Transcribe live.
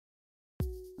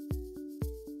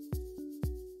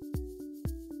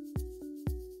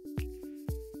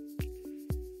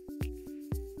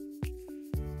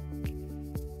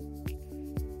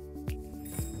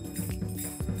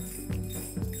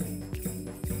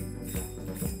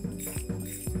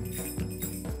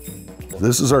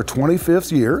This is our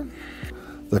 25th year.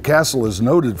 The castle is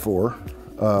noted for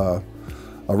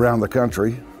around the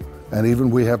country, and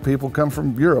even we have people come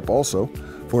from Europe also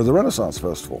for the Renaissance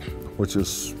Festival, which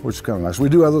is kind of nice. We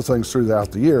do other things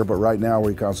throughout the year, but right now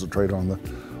we concentrate on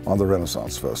the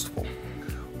Renaissance Festival.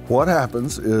 What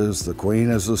happens is the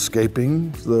Queen is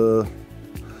escaping the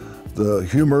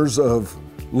humours of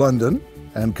London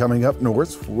and coming up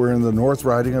north. We're in the North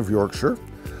Riding of Yorkshire,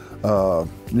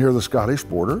 near the Scottish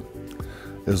border,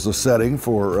 is the setting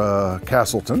for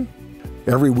Castleton.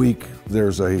 Every week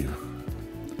there's a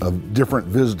different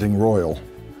visiting royal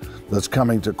that's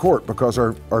coming to court because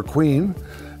our Queen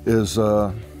is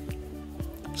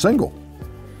single.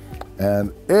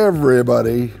 And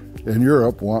everybody in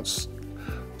Europe wants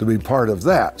to be part of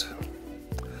that.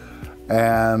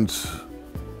 And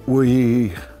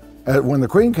when the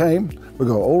Queen came, we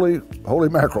go, holy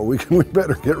mackerel, we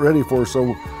better get ready for her.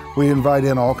 So we invite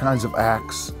in all kinds of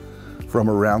acts from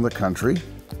around the country,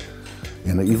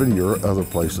 and even Europe, other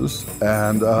places.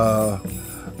 And all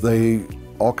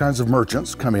kinds of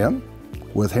merchants come in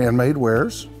with handmade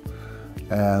wares,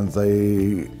 and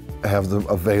they have them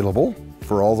available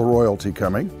for all the royalty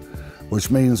coming,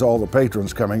 which means all the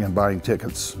patrons coming and buying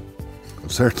tickets.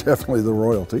 So they're definitely the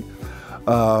royalty.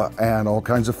 And all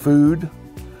kinds of food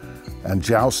and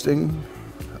jousting,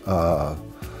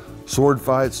 sword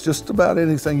fights, just about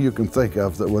anything you can think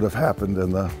of that would have happened in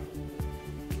the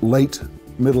late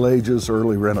Middle Ages,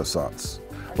 early Renaissance.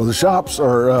 Well, the shops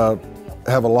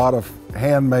have a lot of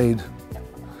handmade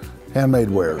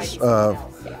wares.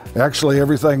 Actually,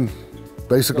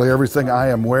 basically everything I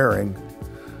am wearing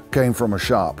came from a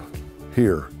shop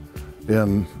here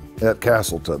at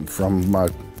Castleton, from my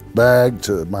bag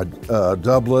to my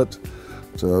doublet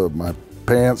to my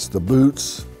pants, the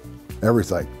boots,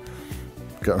 everything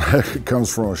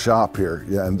comes from a shop here.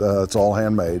 Yeah, and it's all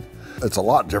handmade. It's a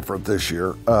lot different this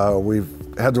year. We've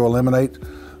had to eliminate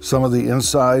some of the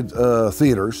inside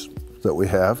theaters that we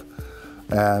have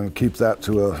and keep that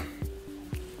to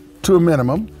a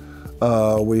minimum.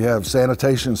 We have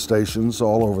sanitation stations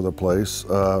all over the place.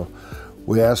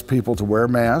 We ask people to wear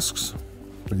masks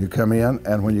when you come in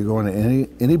and when you go into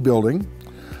any building.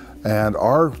 And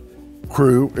our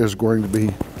crew is going to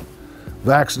be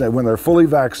vaccinated. When they're fully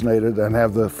vaccinated and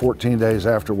have the 14 days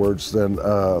afterwards, then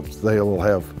they will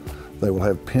have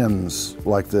pins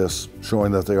like this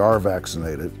showing that they are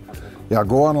vaccinated. Yeah,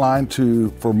 go online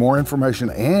for more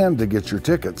information and to get your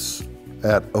tickets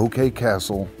at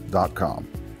okcastle.com.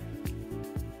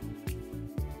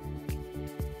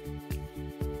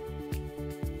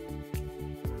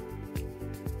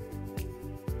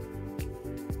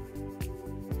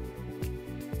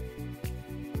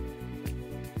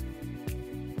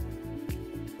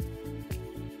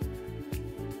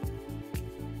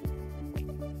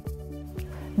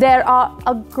 There are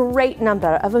a great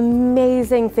number of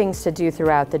amazing things to do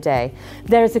throughout the day.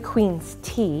 There's a Queen's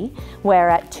Tea, where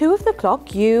at 2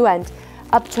 o'clock you and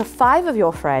up to 5 of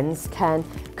your friends can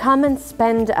come and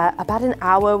spend about an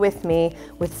hour with me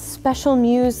with special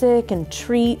music and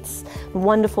treats and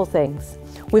wonderful things.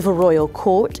 We have a royal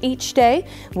court each day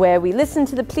where we listen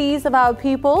to the pleas of our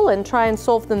people and try and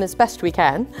solve them as best we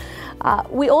can.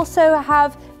 We also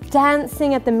have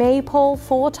dancing at the Maypole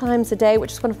 4 times a day,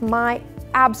 which is one of my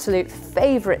absolute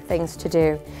favorite things to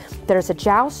do. There's a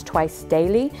joust twice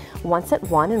daily, once at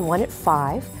 1 and 1 at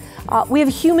 5. We have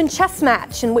a human chess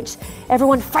match in which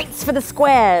everyone fights for the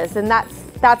squares, and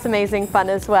that's amazing fun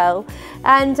as well.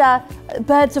 And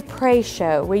Birds of Prey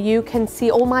show, where you can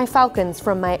see all my falcons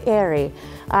from my eyrie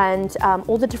and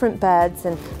all the different birds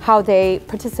and how they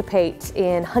participate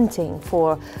in hunting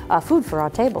for food for our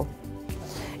table.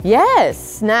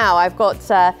 Yes, now I've got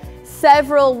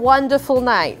several wonderful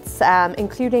knights,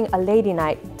 including a lady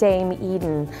knight, Dame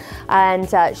Eden. And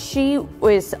she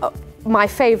was my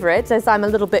favorite, as I'm a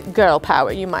little bit girl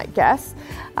power, you might guess.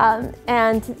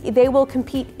 And they will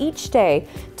compete each day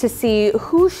to see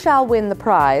who shall win the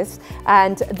prize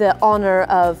and the honor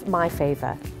of my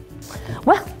favor.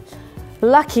 Well,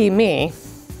 lucky me,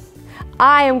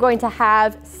 I am going to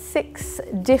have 6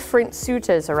 different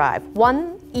suitors arrive,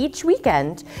 one each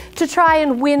weekend, to try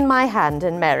and win my hand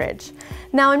in marriage.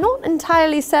 Now, I'm not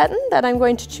entirely certain that I'm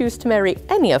going to choose to marry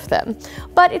any of them,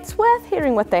 but it's worth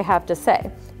hearing what they have to say.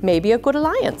 Maybe a good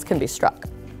alliance can be struck.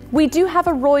 We do have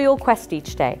a royal quest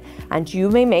each day, and you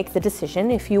may make the decision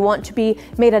if you want to be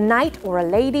made a knight or a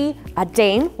lady, a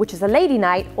dame, which is a lady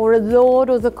knight, or a lord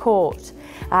of the court.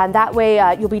 And that way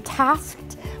you'll be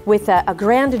tasked with a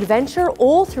grand adventure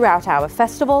all throughout our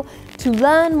festival to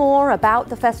learn more about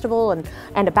the festival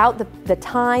and about the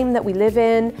time that we live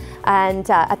in. And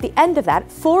at the end of that,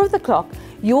 at 4 o'clock,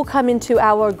 you'll come into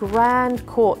our grand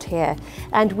court here,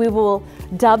 and we will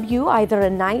dub you either a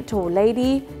knight or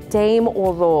lady, dame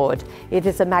or lord. It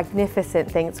is a magnificent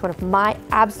thing. It's one of my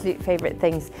absolute favorite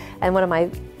things and one of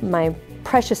my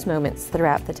precious moments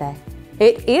throughout the day.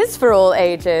 It is for all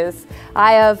ages.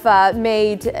 I have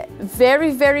made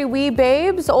very, very wee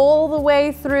babes all the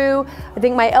way through. I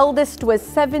think my eldest was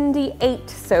 78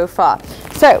 so far.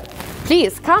 So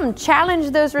please come challenge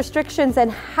those restrictions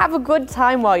and have a good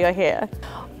time while you're here.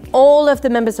 All of the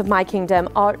members of my kingdom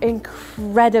are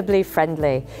incredibly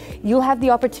friendly. You'll have the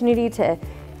opportunity to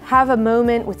have a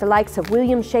moment with the likes of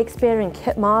William Shakespeare and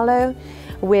Kit Marlowe,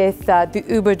 with the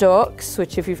Uberdorks,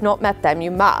 which if you've not met them, you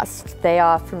must. They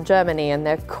are from Germany and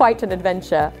they're quite an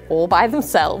adventure all by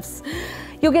themselves.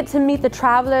 You'll get to meet the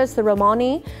travelers, the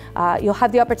Romani. You'll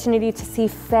have the opportunity to see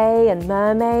fae and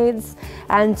mermaids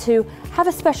and to have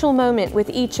a special moment with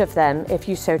each of them if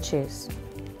you so choose.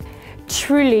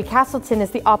 Truly, Castleton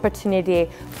is the opportunity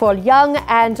for young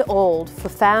and old, for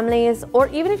families, or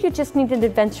even if you just need an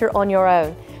adventure on your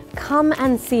own. Come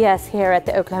and see us here at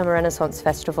the Oklahoma Renaissance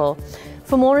Festival.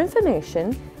 For more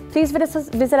information, please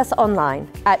visit us online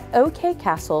at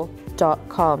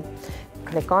okcastle.com.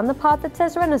 Click on the part that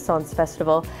says Renaissance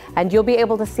Festival and you'll be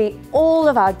able to see all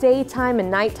of our daytime and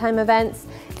nighttime events,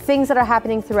 things that are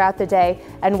happening throughout the day,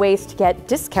 and ways to get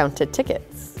discounted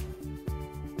tickets.